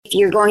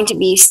you're going to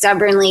be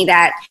stubbornly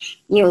that,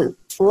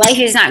 life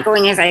is not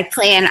going as I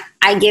plan,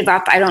 I give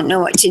up, I don't know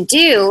what to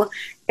do,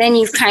 then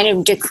you've kind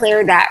of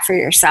declared that for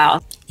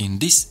yourself. In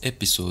this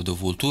episode of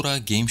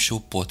Vultura Game Show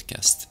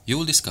podcast, you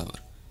will discover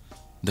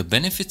the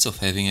benefits of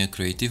having a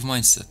creative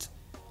mindset,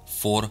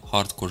 4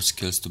 hardcore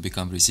skills to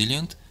become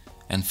resilient,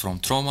 and from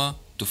trauma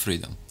to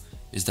freedom.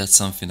 Is that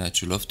something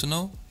that you love to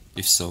know?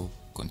 If so,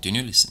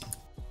 continue listening.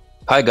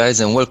 Hi guys,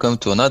 and welcome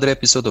to another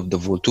episode of the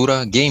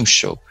Vultura Game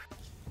Show.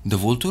 The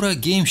Vultura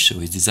Game Show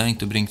is designed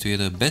to bring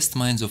together the best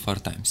minds of our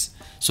times,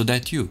 so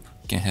that you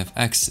can have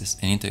access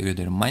and integrate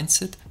their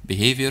mindset,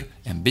 behavior,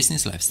 and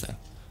business lifestyle.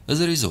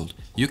 As a result,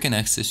 you can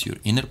access your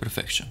inner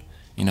perfection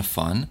in a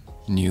fun,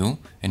 new,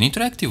 and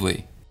interactive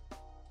way.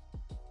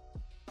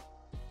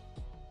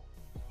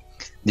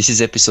 This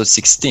is episode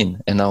 16,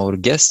 and our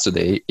guest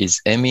today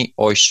is Amy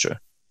Oystre.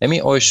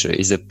 Amy Oystre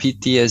is a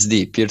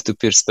PTSD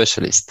peer-to-peer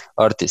specialist,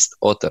 artist,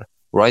 author,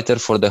 writer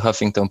for the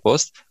Huffington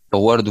Post,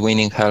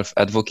 award-winning health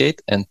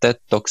advocate, and TED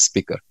Talk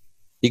speaker,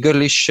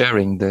 eagerly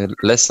sharing the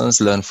lessons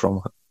learned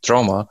from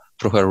trauma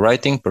through her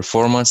writing,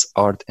 performance,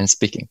 art, and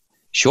speaking.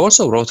 She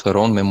also wrote her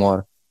own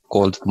memoir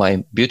called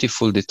My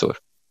Beautiful Detour.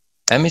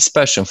 Amy's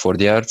passion for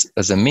the arts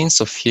as a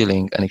means of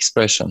healing and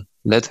expression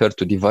led her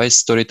to devise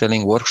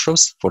storytelling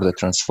workshops for the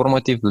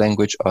Transformative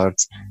Language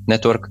Arts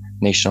Network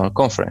National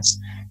Conference.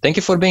 Thank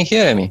you for being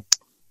here, Amy.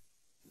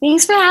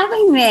 Thanks for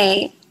having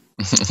me.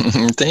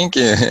 Thank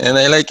you. And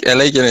I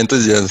like your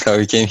enthusiasm, how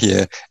you came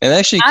here. And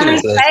actually, I'm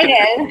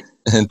excited.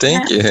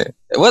 Thank you.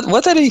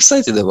 What are you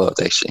excited about,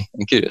 actually?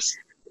 I'm curious.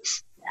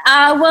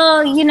 I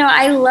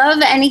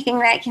love anything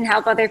that can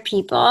help other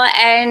people.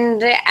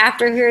 And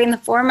after hearing the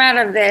format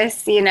of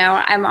this,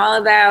 I'm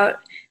all about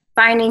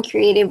finding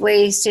creative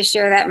ways to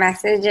share that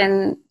message.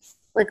 And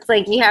looks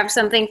like you have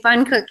something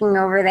fun cooking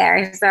over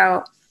there.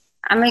 So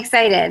I'm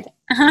excited.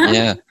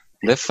 Yeah,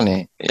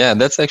 definitely. Yeah,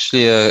 that's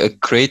actually a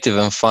creative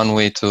and fun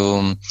way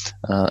to,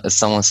 as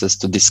someone says,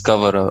 to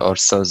discover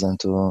ourselves and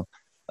to,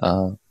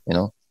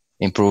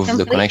 improve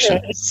the connection.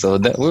 So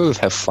that we will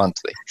have fun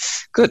today.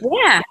 Good.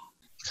 Yeah.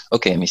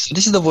 Okay, Amy, so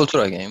this is the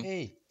Vultura game.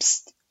 Hey,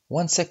 psst,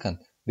 1 second.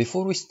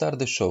 Before we start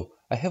the show,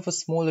 I have a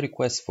small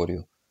request for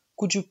you.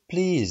 Could you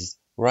please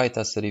write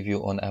us a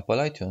review on Apple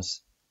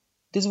iTunes?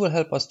 This will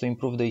help us to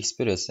improve the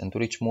experience and to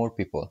reach more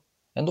people.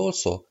 And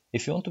also,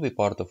 if you want to be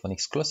part of an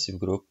exclusive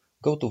group,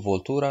 go to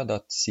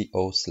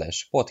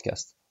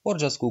vultura.co/podcast or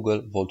just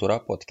Google Vultura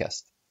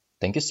Podcast.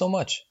 Thank you so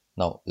much.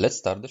 Now, let's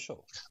start the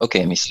show.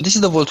 Okay, Amy, so this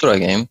is the Vultura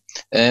game.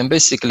 And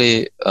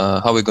basically,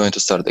 how we're going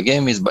to start the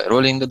game is by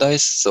rolling the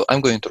dice. So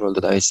I'm going to roll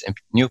the dice and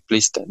you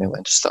please tell me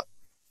when to stop.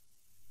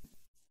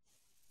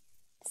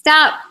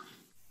 Stop.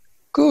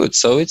 Good,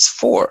 so it's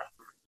 4.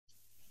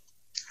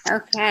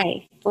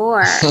 Okay,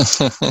 4.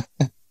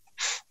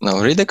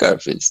 Now read the card,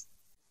 please.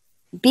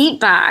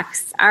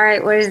 Beatbox. All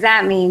right, what does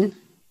that mean?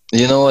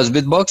 You know what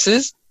beatbox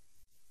is?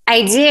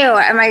 I do.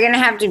 Am I going to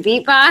have to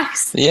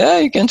beatbox? Yeah,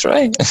 you can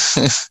try.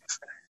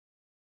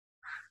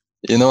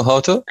 You know how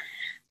to?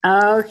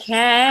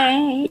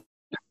 Okay.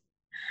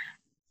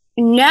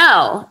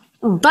 No,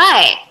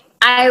 but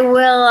I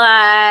will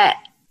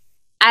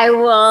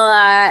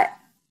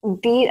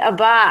beat a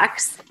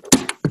box.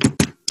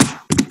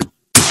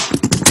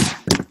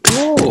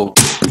 Oh.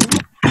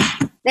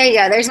 There you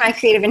go. There's my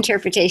creative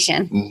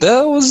interpretation.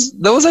 That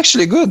was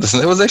actually good.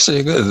 That was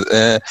actually good.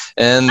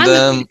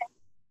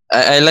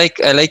 I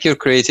like your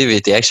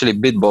creativity. Actually,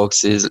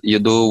 beatbox is you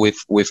do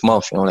with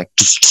mouth. Like.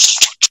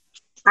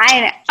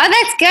 I know. Oh,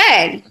 that's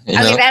good.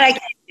 Okay, that I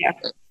can do.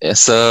 Yeah,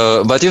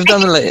 so, but you've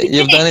done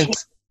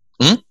it.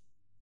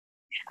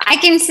 I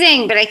can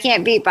sing, but I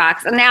can't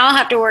beatbox. And now I'll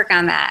have to work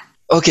on that.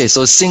 Okay,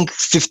 so sing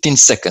 15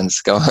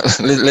 seconds. Come on.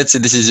 Let's see.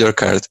 This is your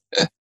card.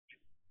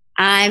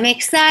 I'm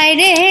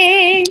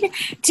excited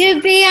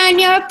to be on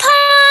your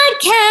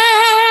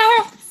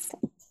podcast.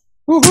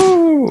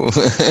 Woohoo!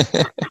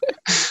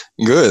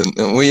 Good.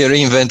 We are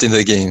reinventing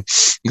the game.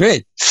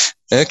 Great.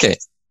 Okay.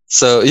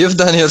 So you've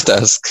done your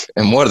task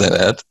and more than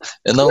that.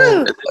 And now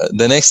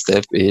the next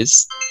step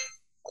is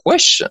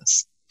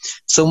questions.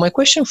 So my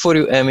question for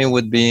you, Amy,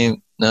 would be,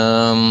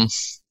 I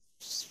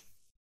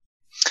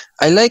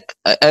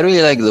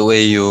really like the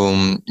way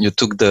you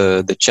took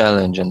the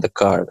challenge and the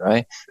card,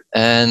 right?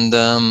 And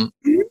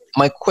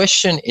my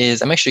question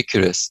is, I'm actually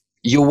curious.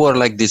 You were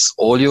like this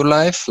all your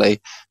life,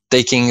 like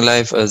taking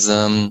life as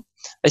I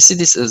see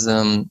this as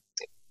you're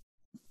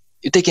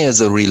taking it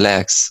as a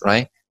relax,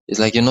 right? It's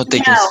like you're not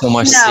taking so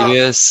much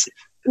serious.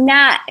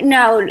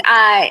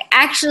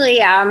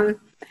 Actually, I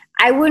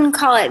wouldn't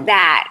call it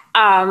that.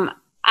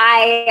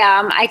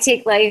 I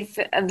take life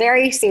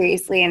very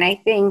seriously, and I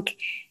think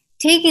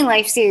taking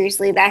life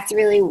seriously, that's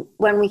really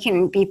when we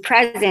can be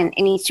present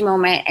in each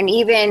moment. And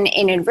even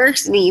in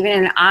adversity,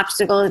 even in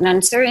obstacles and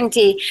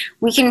uncertainty,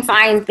 we can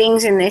find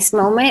things in this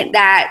moment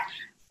that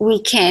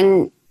we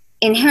can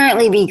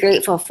inherently be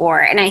grateful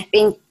for. And I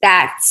think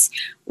that's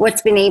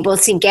what's been able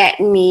to get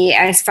me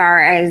as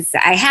far as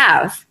I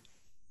have.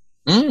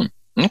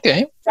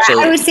 Okay.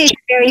 I would say it's a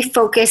very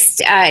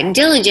focused,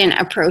 diligent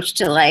approach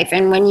to life.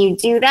 And when you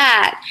do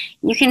that,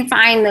 you can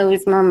find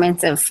those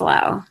moments of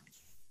flow.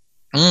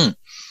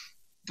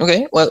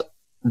 Okay. Well,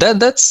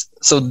 that's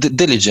so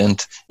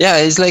diligent. Yeah.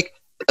 It's like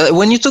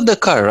when you took the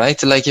car,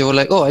 right? Like you were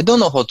like, oh, I don't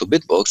know how to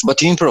beatbox,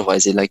 but you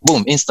improvise it. Like,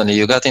 boom, instantly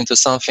you got into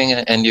something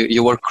and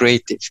you were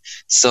creative.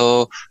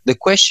 So the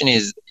question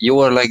is, you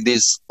were like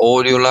this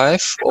all your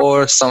life,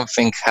 or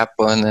something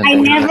happened?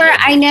 And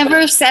I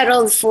never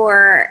settled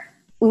for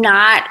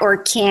not or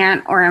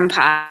can't or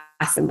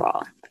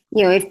impossible.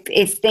 You know,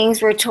 if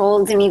things were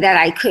told to me that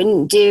I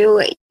couldn't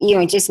do, you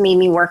know, it just made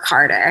me work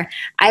harder.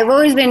 I've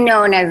always been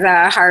known as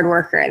a hard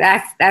worker.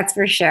 That's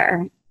for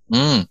sure.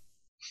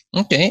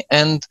 Okay.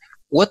 And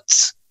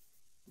what's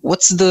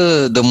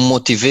the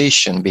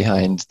motivation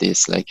behind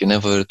this? Like, you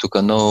never took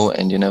a no,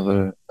 and you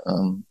never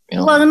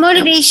Well, the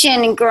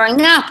motivation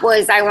growing up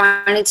was I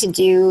wanted to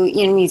do,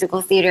 you know,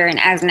 musical theater, and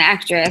as an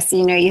actress,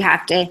 you know, you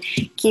have to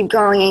keep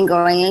going and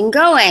going and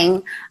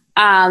going.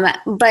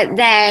 But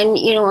then,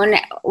 you know,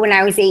 when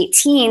I was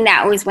 18,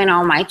 that was when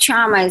all my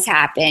traumas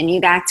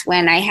happened. That's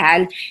when I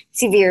had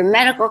severe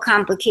medical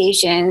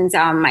complications.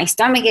 My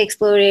stomach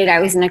exploded. I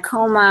was in a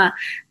coma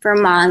for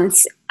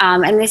months.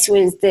 And this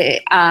was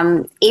the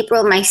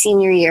April of my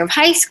senior year of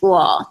high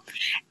school.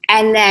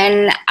 And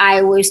then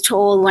I was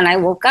told when I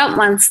woke up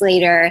months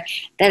later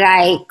that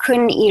I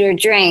couldn't eat or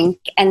drink,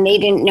 and they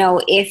didn't know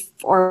if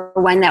or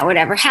when that would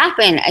ever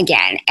happen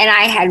again. And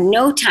I had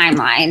no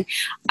timeline.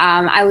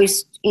 I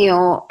was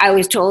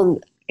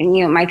told,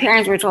 you know, my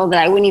parents were told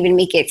that I wouldn't even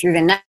make it through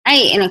the night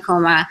in a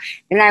coma.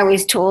 Then I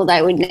was told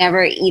I would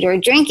never eat or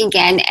drink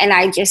again. And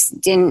I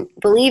just didn't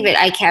believe it.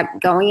 I kept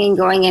going and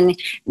going and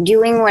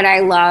doing what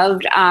I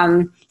loved.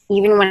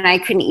 Even when I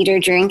couldn't eat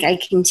or drink, I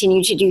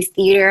continued to do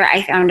theater.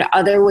 I found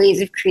other ways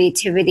of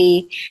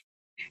creativity,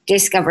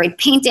 discovered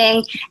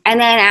painting. And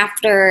then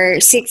after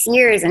 6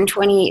 years and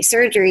 28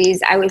 surgeries,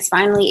 I was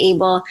finally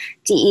able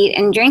to eat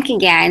and drink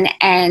again.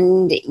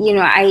 And,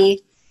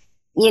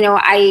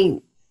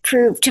 I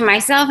proved to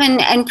myself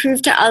and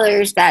proved to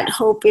others that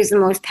hope is the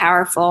most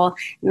powerful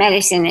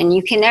medicine, and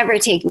you can never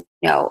take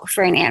no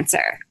for an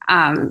answer.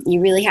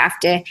 You really have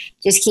to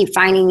just keep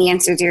finding the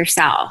answers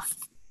yourself.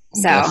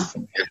 So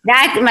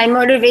that my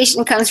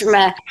motivation comes from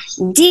a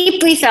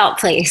deeply felt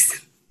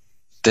place.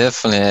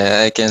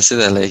 Definitely, I can see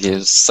that. Like,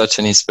 it's such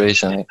an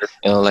inspiration.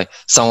 You know, like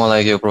someone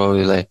like you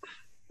probably like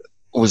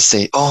would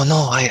say, "Oh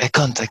no, I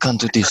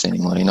can't do this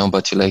anymore." You know,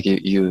 but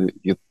you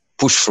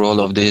push through all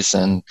of this,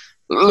 and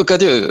look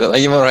at you. Like,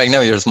 even right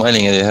now, you're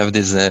smiling and you have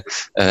this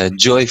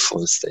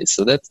joyful state.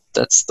 So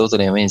that's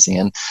totally amazing.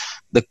 And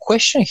the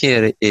question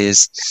here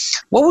is,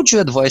 what would you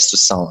advise to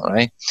someone,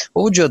 right?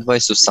 What would you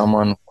advise to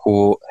someone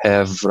who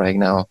have right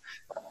now,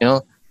 you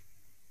know,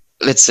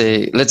 let's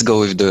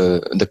go with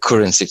the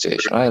current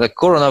situation, right? Like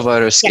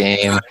coronavirus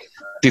came,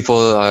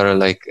 people are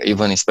like,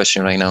 even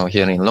especially right now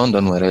here in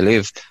London where I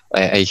live,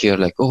 I hear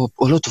like, oh,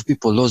 a lot of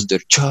people lost their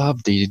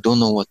job. They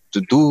don't know what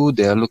to do.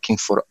 They are looking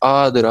for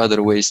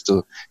other ways to,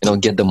 you know,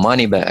 get the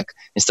money back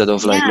instead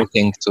of like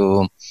looking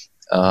to,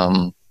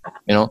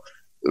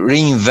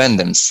 reinvent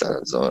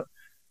themselves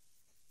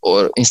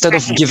or instead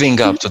of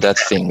giving up to that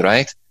thing,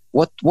 right?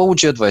 What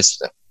would you advise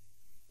to them?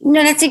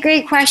 No, that's a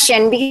great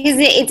question, because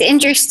it's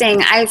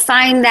interesting. I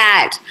find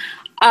that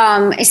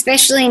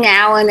especially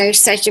now when there's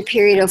such a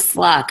period of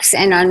flux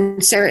and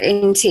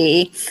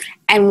uncertainty,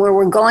 and where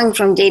we're going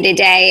from day to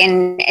day.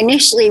 And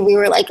initially we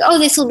were like, oh,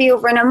 this will be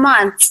over in a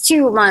month,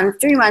 2 months,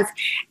 3 months.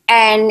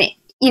 And,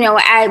 you know,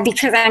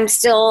 because I'm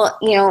still,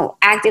 you know,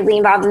 actively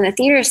involved in the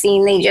theater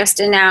scene, they just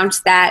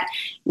announced that,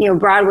 you know,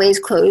 Broadway's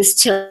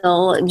closed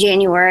till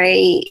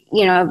January,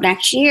 you know, of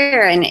next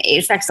year. And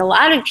it affects a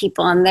lot of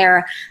people and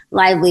their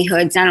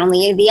livelihoods, not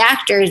only the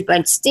actors,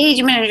 but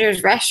stage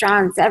managers,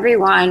 restaurants,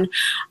 everyone.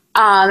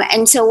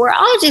 And so we're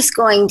all just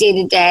going day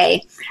to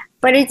day.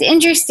 But it's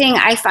interesting.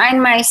 I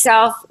find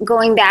myself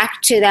going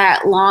back to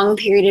that long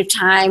period of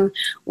time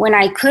when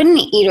I couldn't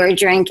eat or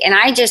drink. And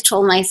I just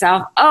told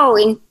myself, oh,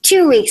 in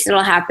 2 weeks,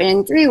 it'll happen,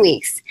 in 3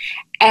 weeks.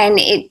 And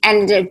it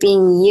ended up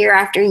being year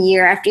after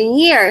year after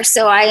year.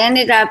 So I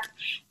ended up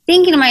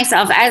thinking to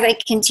myself, as I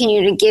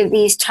continue to give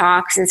these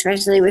talks,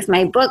 especially with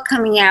my book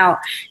coming out,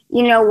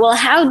 you know, well,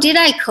 how did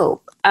I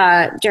cope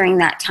during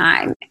that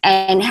time?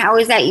 And how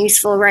is that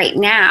useful right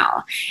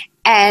now?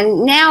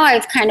 And now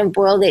I've kind of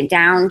boiled it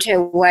down to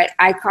what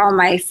I call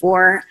my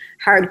 4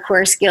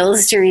 hardcore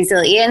skills to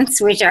resilience,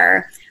 which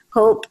are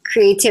hope,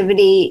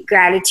 creativity,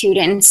 gratitude,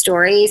 and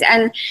stories.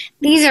 And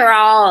these are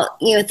all,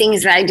 you know,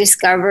 things that I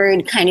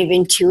discovered kind of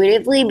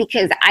intuitively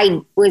because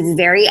I was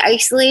very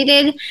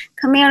isolated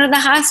coming out of the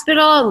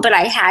hospital, but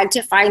I had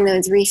to find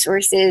those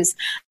resources.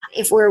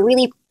 If we're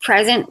really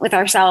present with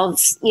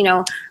ourselves, you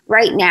know,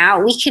 right now,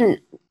 we can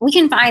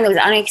find those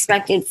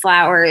unexpected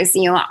flowers,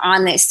 you know,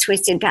 on this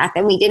twisted path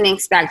that we didn't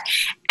expect.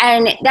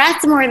 And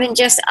that's more than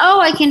just,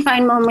 oh, I can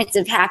find moments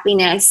of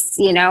happiness,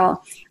 you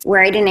know,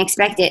 where I didn't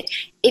expect it.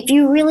 If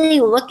you really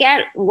look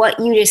at what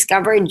you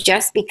discovered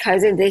just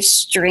because of this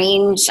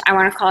strange, I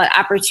want to call it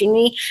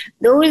opportunity,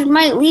 those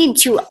might lead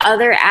to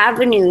other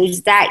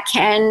avenues that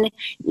can,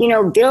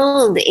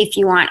 build, if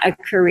you want, a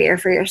career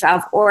for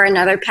yourself or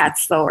another path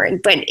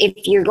forward. But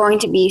if you're going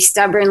to be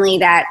stubbornly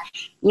that,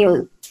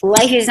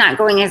 life is not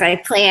going as I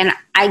plan,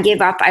 I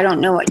give up, I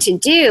don't know what to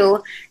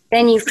do,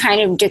 then you've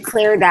kind of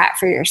declared that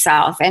for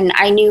yourself. And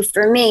I knew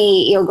for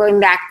me, going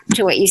back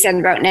to what you said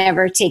about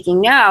never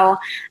taking no,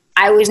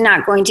 I was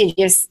not going to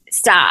just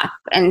stop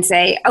and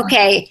say,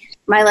 okay,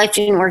 my life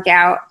didn't work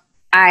out.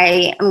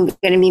 I am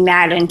going to be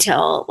mad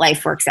until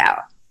life works out.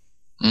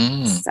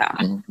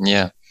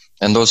 Yeah.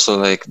 And also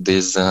like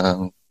these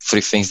 3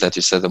 things that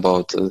you said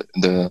about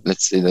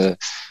the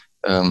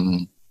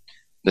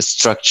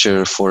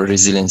structure for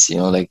resiliency,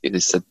 like it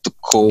said to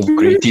cope,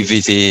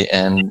 creativity,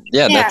 and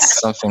that's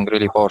something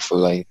really powerful,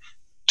 like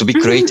to be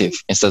creative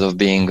instead of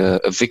being a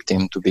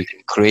victim, to be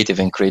creative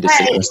and create a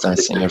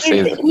circumstance in your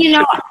favor.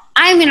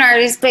 I'm an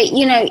artist, but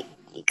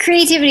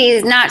creativity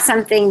is not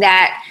something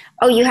that,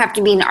 you have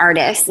to be an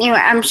artist.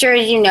 I'm sure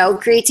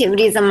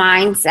creativity is a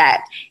mindset.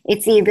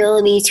 It's the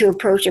ability to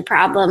approach a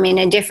problem in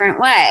a different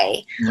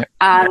way. Yep.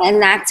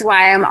 And that's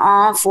why I'm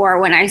all for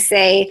when I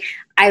say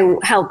I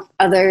help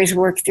others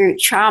work through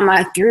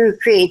trauma through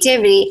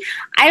creativity.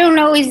 I don't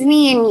always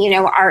mean,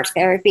 art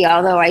therapy,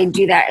 although I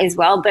do that as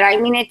well. But I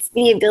mean, it's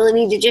the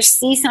ability to just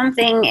see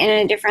something in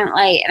a different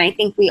light. And I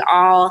think we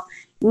all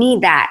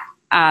need that.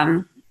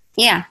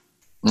 Yeah,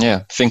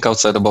 think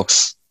outside the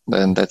box.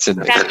 And that's it.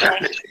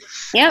 Exactly.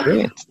 Yep.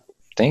 Great.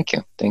 Thank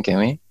you,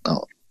 Amy.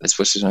 Now, let's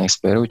proceed to the next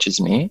player, which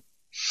is me.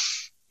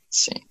 Let's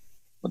see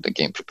what the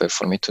game prepared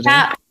for me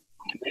today.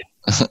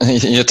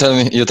 You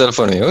tell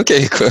for me.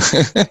 Okay, cool.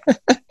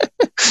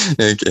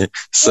 Okay,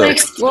 so we'll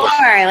explore.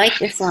 I like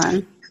this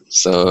one.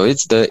 So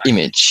it's the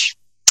image,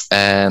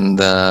 and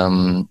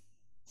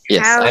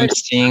yes,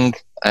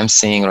 I'm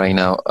seeing right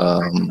now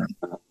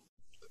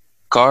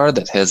car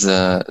that has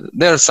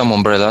there are some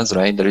umbrellas,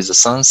 right? There is a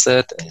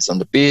sunset, and it's on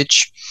the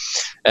beach,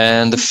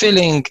 and the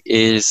feeling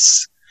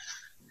is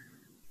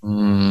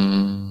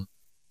I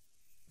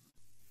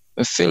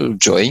feel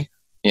joy.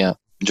 Yeah,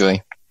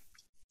 joy.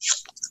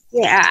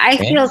 Yeah, I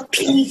feel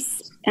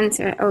peace and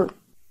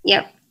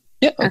yep.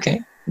 Yeah,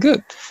 okay,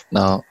 good.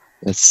 Now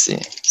let's see.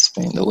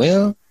 Spin the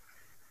wheel.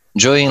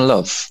 Joy in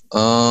love.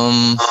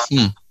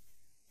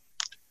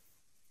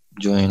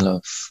 Joy in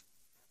love.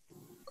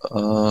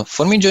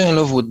 For me, joy in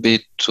love would be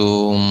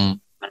to,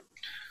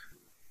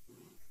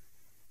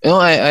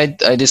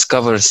 I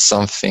discovered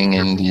something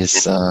in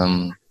this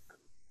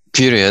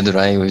period,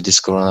 right, with this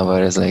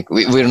coronavirus. Like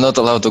we're not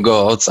allowed to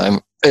go outside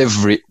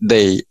every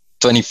day,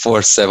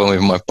 24/7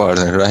 with my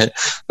partner, right?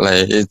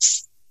 Like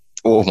it's,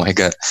 oh my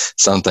God,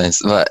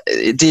 sometimes, but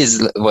it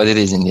is what it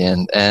is in the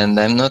end. And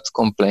I'm not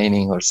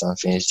complaining or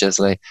something. It's just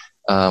like,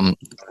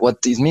 what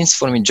it means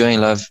for me, joy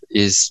in love,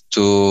 is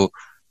to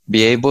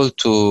be able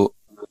to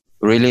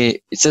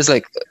really, it's just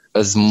like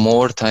as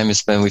more time you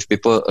spend with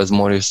people, as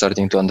more you're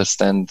starting to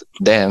understand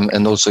them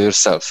and also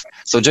yourself.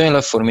 So joy in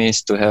love for me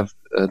is to have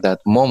that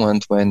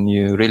moment when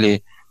you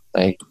really,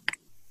 like,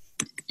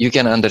 you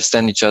can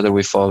understand each other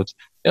without,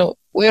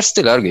 we're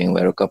still arguing,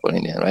 we're a couple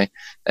in the end, right?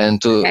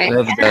 And to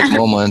have that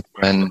moment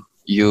when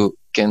you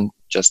can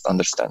just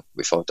understand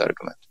without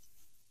argument.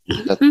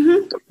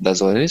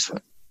 That's what it is for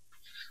me.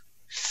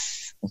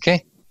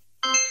 Okay.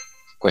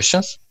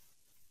 Questions?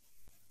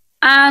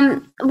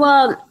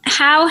 Well,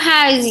 how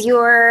has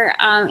your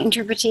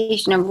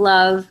interpretation of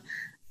love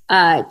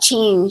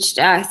changed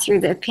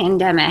through the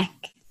pandemic?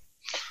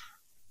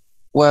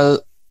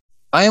 Well,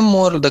 I am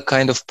more the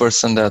kind of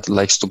person that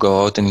likes to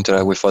go out and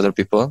interact with other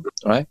people,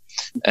 right?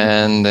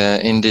 And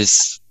in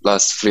these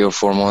last 3 or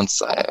 4 months,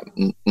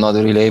 I'm not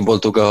really able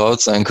to go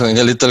out, so I'm going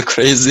a little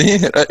crazy,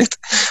 right?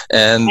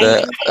 And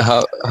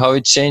how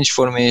it changed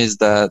for me is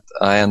that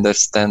I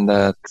understand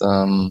that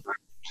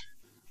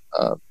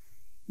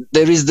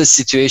there is the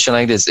situation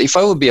like this. If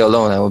I would be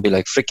alone, I would be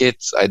like, frick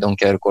it, I don't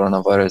care,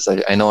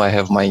 coronavirus. I know I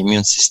have my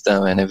immune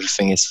system and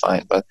everything is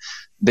fine. But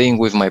being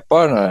with my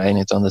partner, I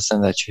need to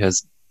understand that she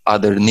has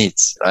other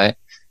needs, right?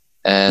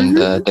 And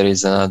there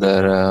is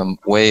another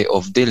way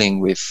of dealing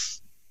with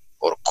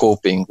or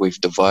coping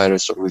with the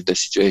virus or with the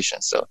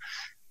situation. So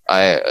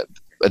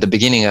at the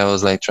beginning, I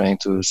was like trying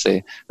to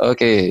say,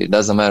 okay, it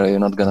doesn't matter, you're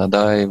not gonna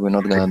die, we're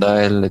not gonna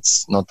die,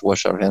 let's not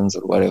wash our hands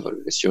or whatever.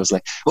 She was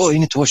like, oh, you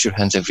need to wash your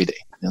hands every day.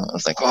 I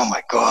was like, oh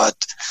my God.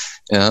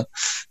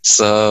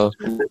 So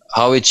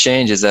how it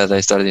changed is that I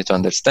started to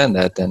understand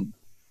that and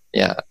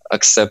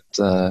accept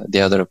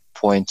the other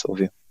point of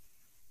view.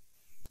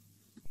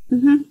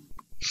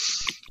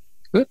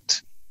 Good.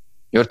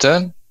 Your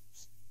turn.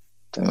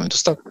 Tell me when to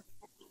stop.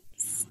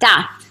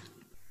 Stop.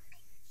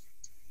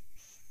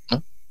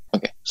 No?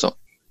 Okay, so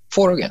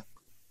 4 again.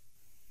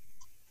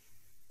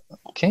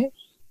 Okay.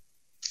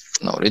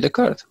 Now read the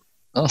card.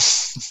 Oh.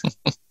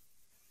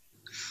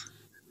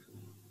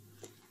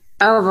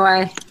 Oh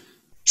boy.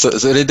 So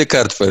read the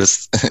card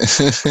first.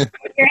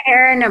 Put your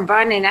hair in a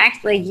bun and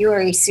act like you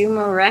are a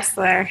sumo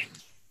wrestler.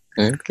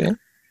 Okay.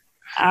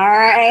 All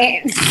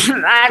right.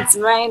 That's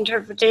my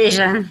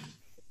interpretation.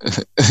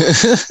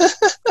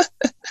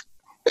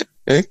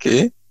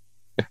 Okay.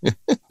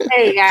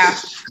 There you go.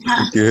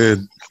 Good.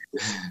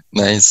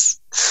 Nice.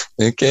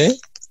 Okay.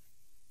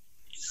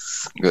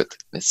 Good.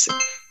 Let's see.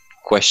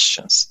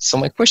 Questions. So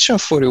my question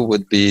for you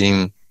would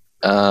be,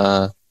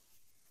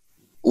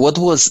 what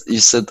was, you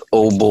said,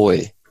 oh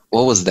boy,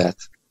 what was that?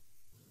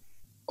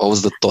 What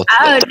was the thought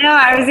Oh, there? no,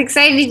 I was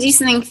excited to do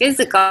something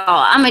physical.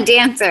 I'm a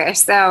dancer,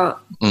 so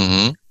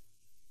Mm-hmm.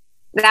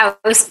 that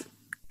was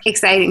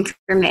exciting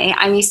for me.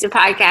 I'm used to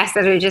podcasts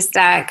that are just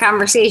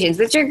conversations,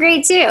 which are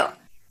great too.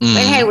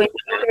 But hey, when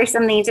there's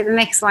something into the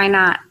mix, why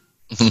not?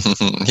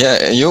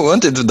 Yeah, you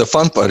wanted the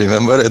fun part,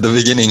 remember, at the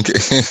beginning.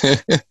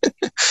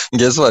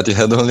 Guess what? You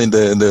had only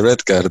the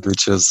red card,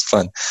 which was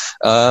fun.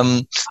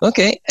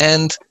 Okay,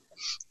 and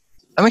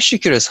I'm actually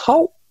curious,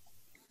 how...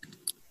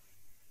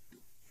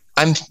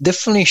 I'm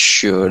definitely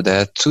sure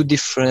there are two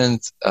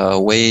different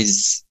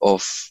ways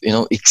of,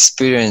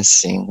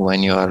 experiencing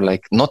when you are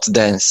like not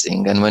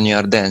dancing and when you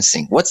are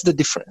dancing. What's the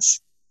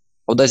difference?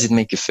 How does it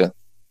make you feel?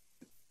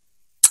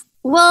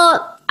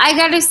 Well, I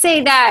got to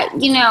say that,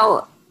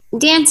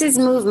 dance is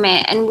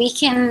movement and we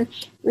can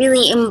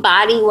really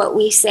embody what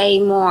we say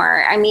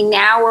more. I mean,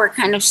 now we're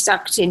kind of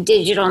stuck to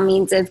digital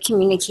means of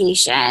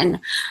communication.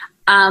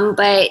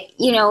 But,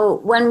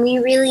 when we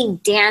really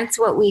dance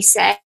what we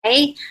say,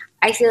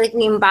 I feel like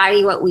we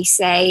embody what we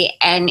say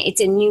and it's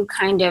a new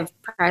kind of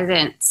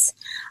presence.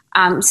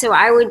 So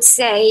I would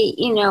say,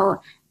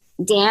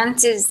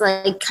 dance is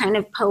like kind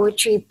of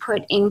poetry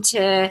put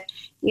into,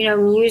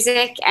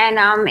 music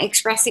and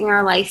expressing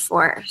our life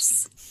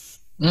force.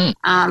 So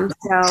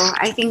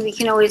I think we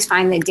can always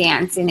find the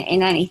dance in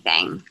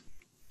anything.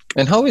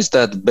 And how is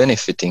that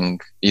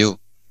benefiting you,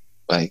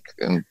 like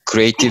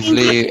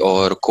creatively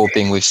or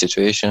coping with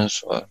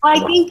situations? Well, I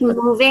think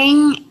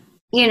moving,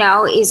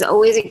 is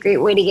always a great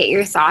way to get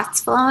your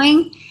thoughts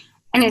flowing.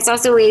 And it's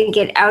also a way to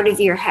get out of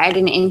your head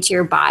and into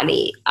your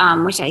body,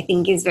 which I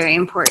think is very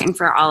important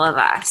for all of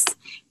us,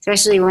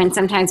 especially when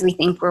sometimes we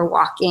think we're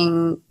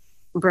walking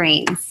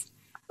brains.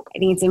 I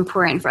think it's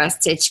important for us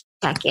to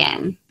check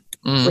in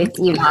with,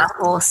 our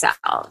whole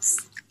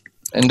selves.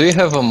 And do you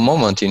have a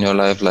moment in your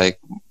life, like,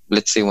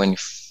 let's say when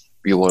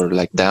you were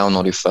like down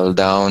or you fell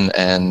down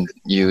and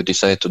you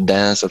decided to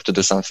dance or to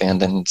do something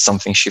and then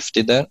something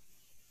shifted there?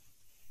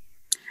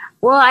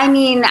 Well, I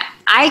mean,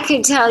 I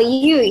could tell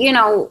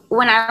you,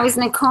 when I was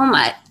in a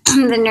coma,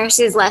 the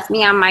nurses left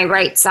me on my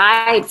right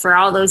side for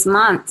all those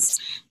months.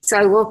 So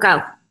I woke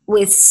up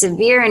with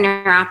severe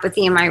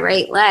neuropathy in my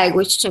right leg,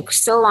 which took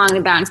so long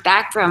to bounce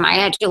back from. I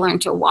had to learn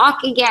to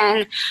walk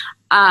again,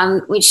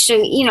 which,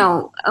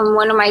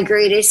 one of my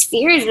greatest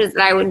fears was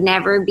that I would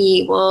never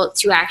be able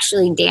to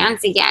actually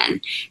dance again.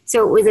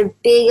 So it was a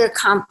big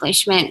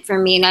accomplishment for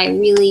me. And I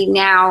really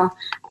now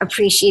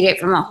appreciate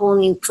it from a whole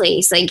new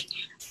place. Like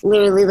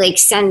literally like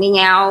sending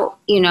out,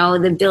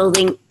 the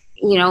building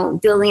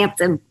up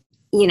the,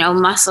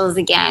 muscles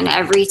again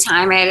every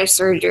time I had a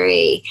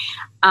surgery,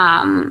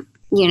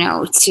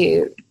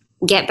 to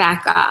get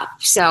back up.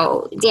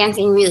 So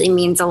dancing really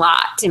means a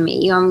lot to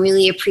me. I'm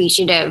really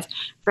appreciative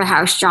for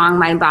how strong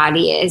my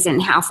body is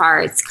and how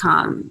far it's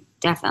come.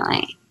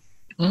 Definitely.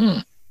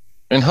 And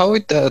how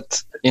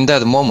in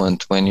that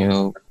moment when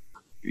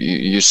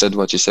you said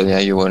what you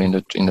said, you were in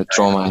the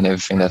trauma and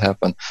everything that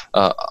happened,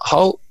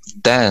 how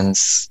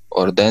dance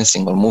or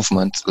dancing or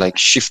movement like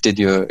shifted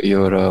your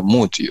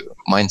mood, your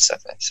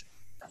mindset?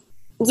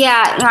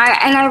 Yeah,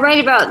 and I write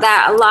about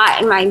that a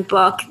lot in my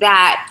book,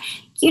 that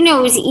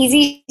it was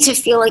easy to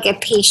feel like a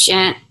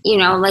patient,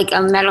 like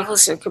a medical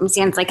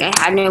circumstance, like I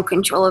had no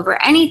control over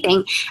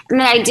anything. And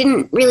then I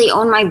didn't really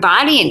own my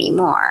body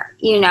anymore.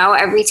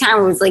 Every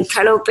time it was like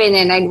cut open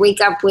and I'd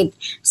wake up with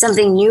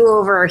something new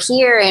over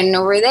here and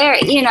over there,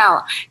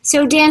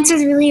 So dance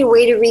is really a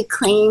way to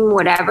reclaim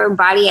whatever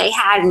body I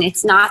had. And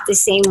it's not the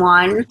same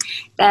one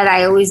that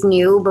I always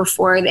knew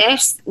before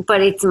this, but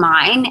it's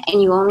mine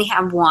and you only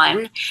have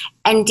one.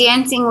 And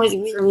dancing was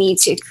really me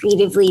to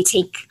creatively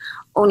take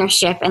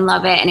ownership and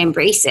love it and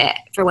embrace it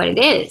for what it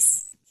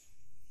is.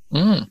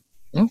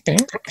 Okay,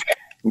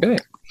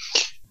 great.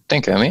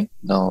 Thank you, Amy.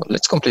 Now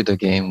let's complete the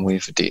game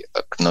with the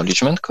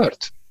acknowledgement card.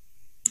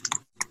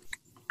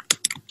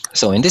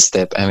 So in this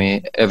step,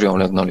 Amy, everyone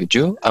will acknowledge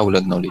you. I will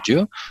acknowledge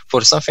you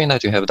for something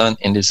that you have done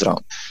in this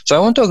round. So I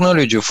want to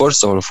acknowledge you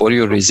first of all for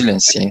your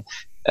resiliency.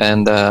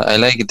 And I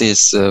like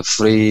these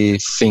 3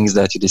 things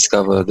that you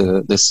discovered,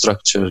 the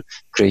structure,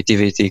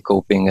 creativity,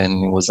 coping,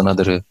 and it was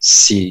another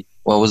C.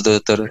 What was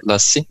the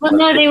last C? Well,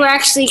 no, they were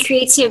actually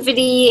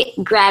creativity,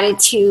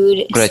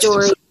 gratitude,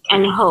 story,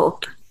 and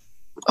hope.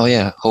 Oh,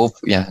 yeah, hope,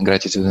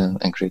 gratitude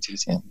and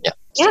creativity.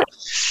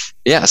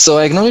 Yeah, so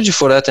I acknowledge you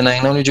for that, and I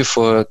acknowledge you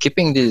for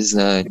keeping this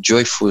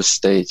joyful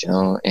state,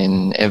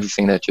 in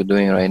everything that you're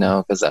doing right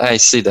now, because I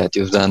see that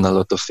you've done a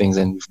lot of things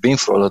and you've been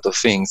through a lot of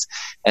things,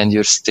 and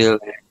you're still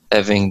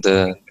having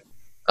the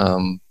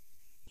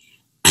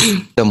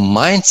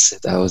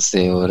mindset, I would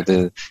say, or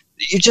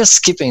you're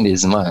just keeping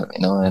this smile,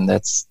 and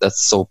that's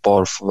so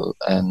powerful.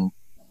 And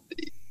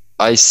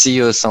I see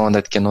you as someone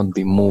that cannot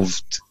be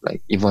moved.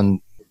 Like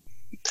even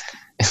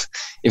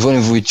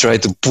if we try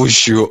to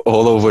push you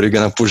all over, you're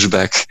gonna push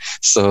back.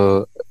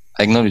 So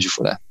I acknowledge you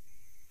for that.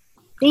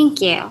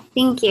 Thank you.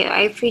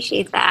 I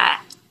appreciate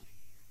that.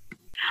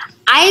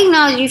 I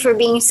acknowledge you for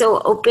being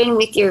so open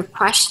with your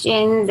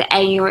questions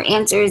and your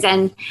answers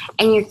and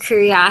your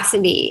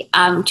curiosity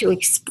to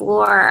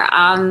explore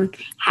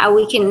how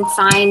we can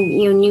find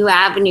new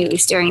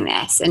avenues during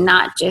this and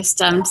not just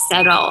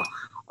settle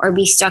or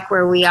be stuck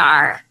where we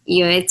are.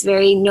 It's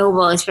very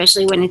noble,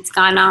 especially when it's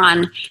gone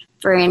on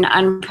for an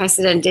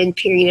unprecedented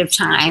period of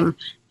time,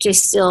 to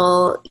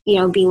still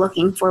be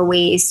looking for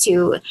ways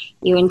to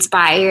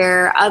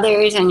inspire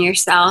others and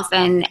yourself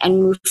and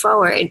move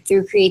forward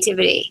through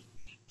creativity.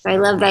 So I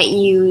love that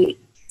you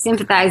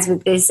sympathize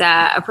with this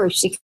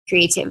approach to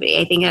creativity.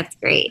 I think that's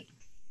great.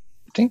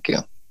 Thank you.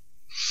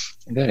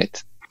 I got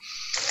it.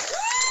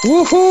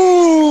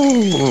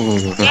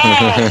 Woohoo!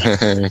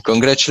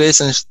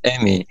 Congratulations,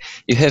 Emi.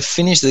 You have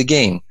finished the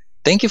game.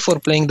 Thank you for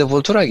playing the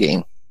Voltura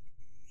game.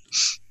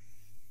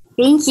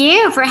 Thank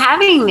you for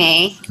having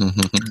me.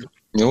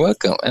 You're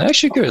welcome. And I'm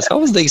actually curious, how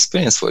was the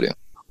experience for you?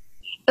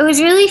 It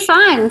was really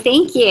fun.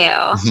 Thank you.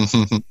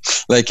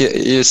 Like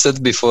you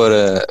said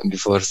before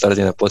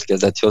starting the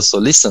podcast that you also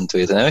listen to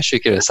it, and I'm actually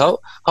curious how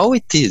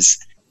it is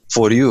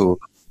for you.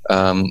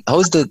 How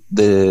is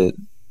the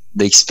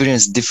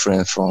experience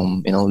different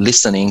from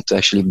listening to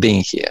actually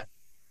being here?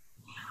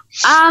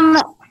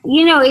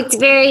 It's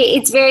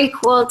very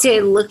cool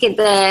to look at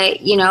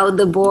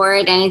the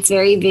board, and it's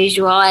very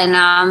visual, and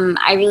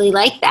I really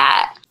like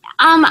that.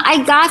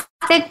 I got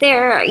that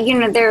there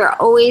are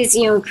always,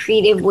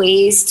 creative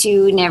ways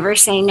to never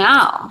say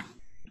no.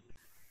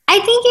 I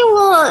think it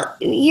will,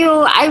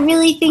 I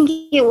really think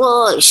it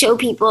will show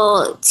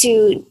people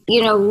to,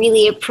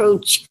 really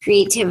approach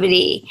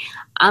creativity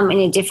in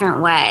a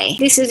different way.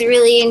 This is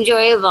really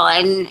enjoyable,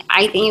 and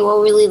I think it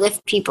will really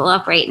lift people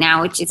up right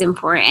now, which is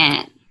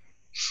important.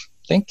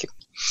 Thank you.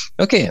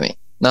 Okay, Emi.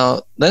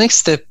 Now, the next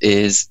step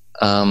is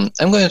I'm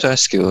going to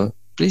ask you,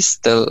 please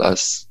tell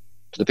us,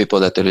 to the people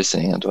that are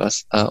listening to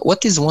us,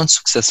 what is one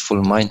successful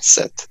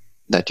mindset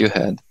that you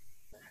had,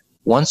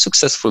 one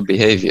successful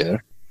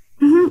behavior,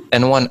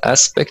 and one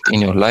aspect in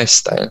your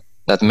lifestyle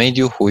that made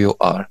you who you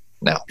are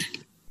now?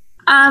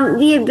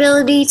 The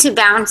ability to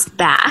bounce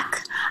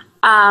back.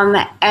 And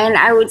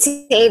I would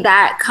say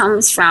that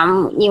comes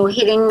from,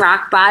 hitting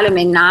rock bottom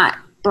and not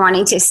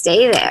wanting to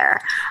stay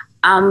there.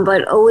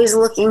 But always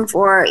looking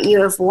for,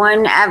 if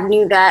one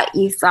avenue that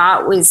you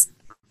thought was,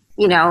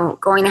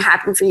 going to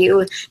happen for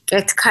you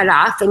gets cut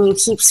off, and you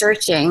keep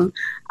searching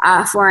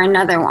for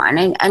another one,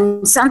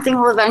 and something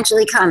will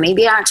eventually come.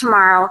 Maybe not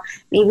tomorrow,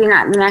 maybe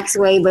not the next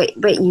way, but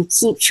you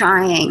keep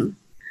trying.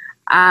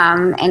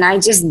 And I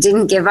just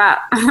didn't give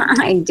up.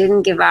 I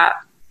didn't give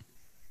up.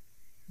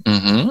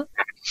 Mm-hmm.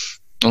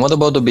 And what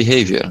about the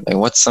behavior? Like,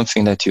 what's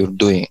something that you're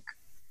doing?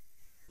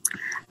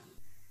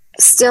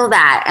 Still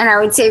that. And I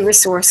would say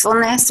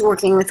resourcefulness,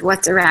 working with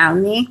what's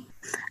around me.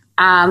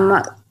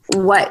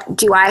 What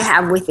do I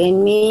have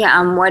within me?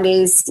 What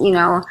is,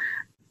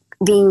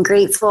 being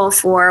grateful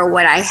for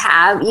what I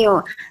have.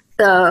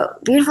 The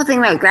beautiful thing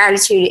about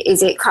gratitude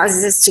is it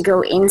causes us to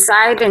go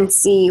inside and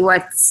see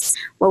what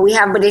we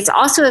have, but it's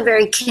also a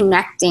very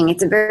connecting,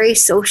 it's a very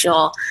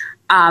social,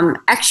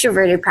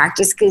 extroverted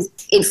practice, because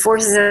it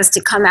forces us to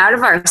come out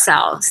of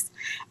ourselves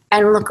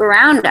and look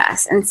around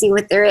us and see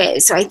what there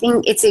is. So I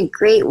think it's a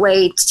great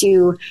way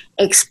to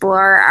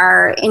explore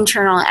our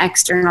internal and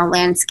external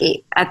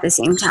landscape at the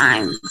same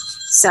time.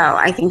 So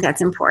I think that's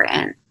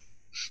important.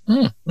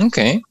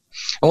 Okay.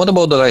 And what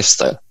about the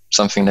lifestyle?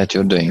 Something that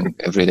you're doing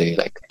every day,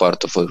 like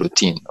part of a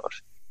routine or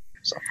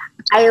so?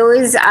 I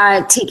always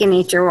take a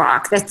nature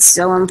walk. That's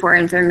so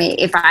important for me.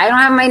 If I don't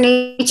have my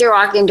nature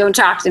walk in, don't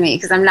talk to me,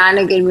 because I'm not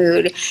in a good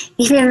mood.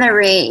 Even in the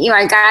rain,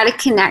 I got to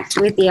connect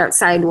with the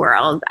outside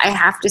world. I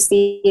have to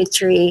see a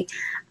tree.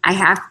 I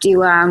have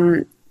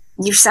to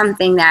do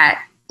something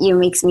that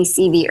makes me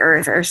see the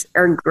earth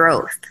or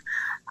growth.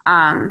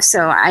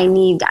 So I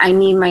need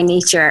my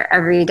nature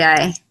every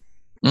day.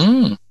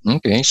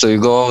 Okay, so you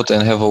go out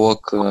and have a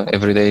walk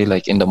every day,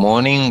 like in the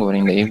morning or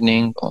in the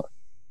evening,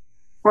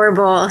 or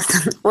both,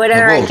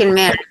 whatever I can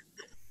manage.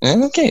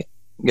 Okay,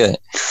 good.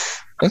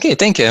 Okay,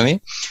 thank you, Emi.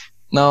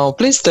 Now,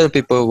 please tell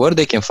people where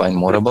they can find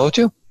more about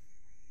you.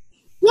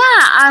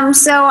 Yeah,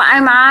 so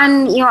I'm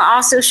on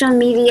all social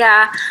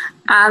media.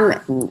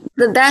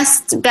 The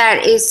best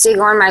bet is to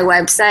go on my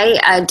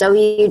website,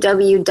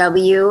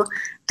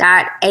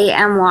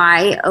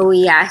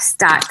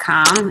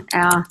 www.amyoes.com.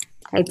 I'll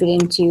type it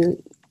into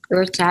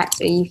your chat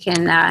so you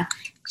can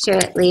share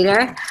it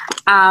later.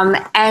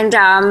 And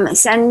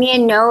send me a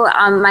note.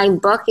 My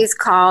book is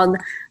called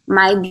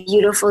My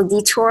Beautiful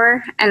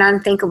Detour, An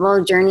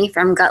Unthinkable Journey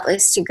from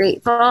Gutless to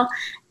Grateful.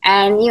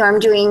 And, I'm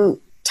doing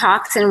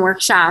talks and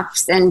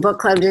workshops and book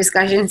club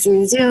discussions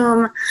through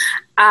Zoom.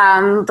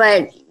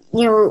 But,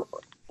 you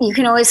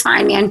can always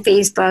find me on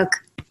Facebook,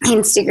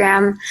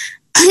 Instagram,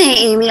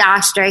 Emi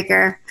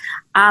Ostreicher.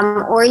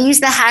 or use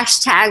the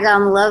hashtag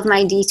Love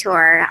My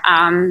Detour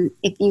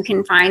if you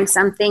can find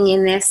something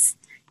in this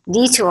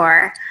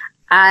detour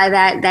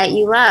that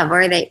you love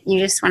or that you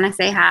just want to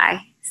say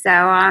hi. So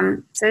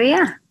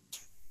yeah.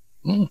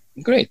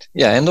 Great.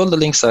 Yeah, and all the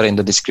links are in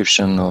the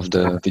description of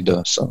the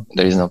video, so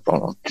there is no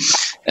problem.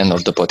 And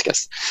of the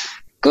podcast.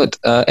 Good.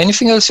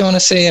 Anything else you want to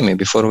say, Amy,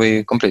 before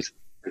we complete?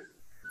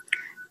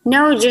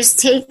 No, just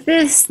take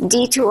this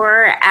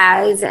detour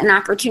as an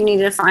opportunity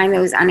to find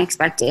those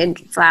unexpected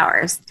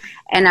flowers.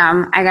 And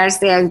I got to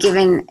say, I've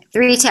given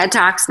 3 TED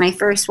Talks. My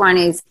first one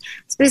is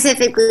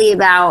specifically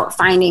about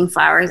finding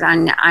flowers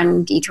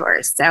on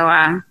detours.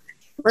 So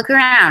look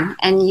around,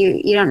 and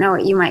you don't know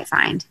what you might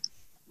find.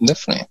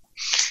 Definitely.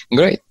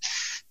 Great.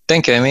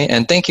 Thank you, Amy.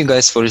 And thank you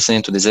guys for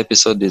listening to this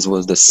episode. This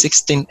was the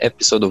 16th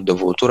episode of the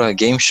Vultura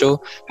Game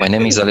Show. My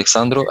name is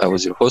Alexandro. I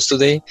was your host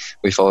today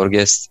with our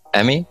guest,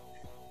 Amy.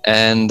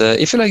 And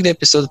if you like the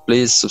episode,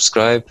 please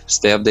subscribe,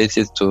 stay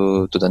updated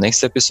to the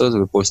next episode.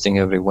 We're posting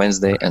every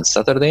Wednesday and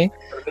Saturday.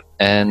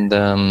 And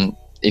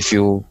if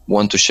you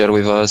want to share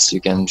with us, you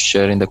can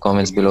share in the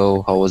comments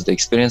below how was the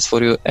experience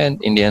for you.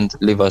 And in the end,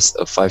 leave us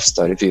a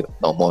 5-star review.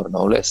 No more,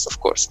 no less, of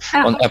course,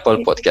 on Apple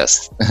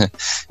Podcast.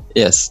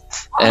 Yes.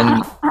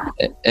 And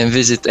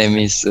visit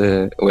Amy's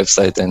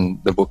website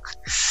and the book.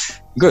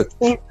 Good.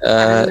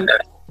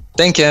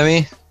 Thank you,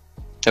 Amy.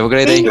 Have a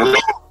great day.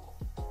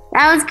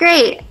 That was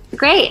great.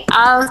 Great.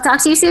 I'll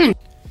talk to you soon.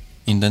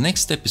 In the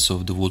next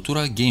episode of the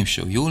Vultura Game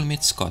Show, you will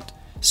meet Scott.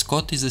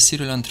 Scott is a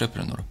serial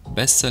entrepreneur,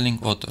 best-selling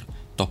author,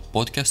 top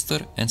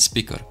podcaster, and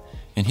speaker.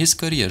 In his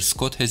career,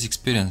 Scott has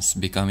experienced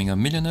becoming a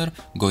millionaire,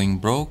 going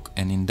broke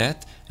and in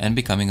debt, and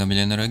becoming a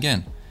millionaire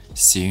again.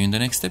 See you in the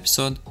next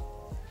episode.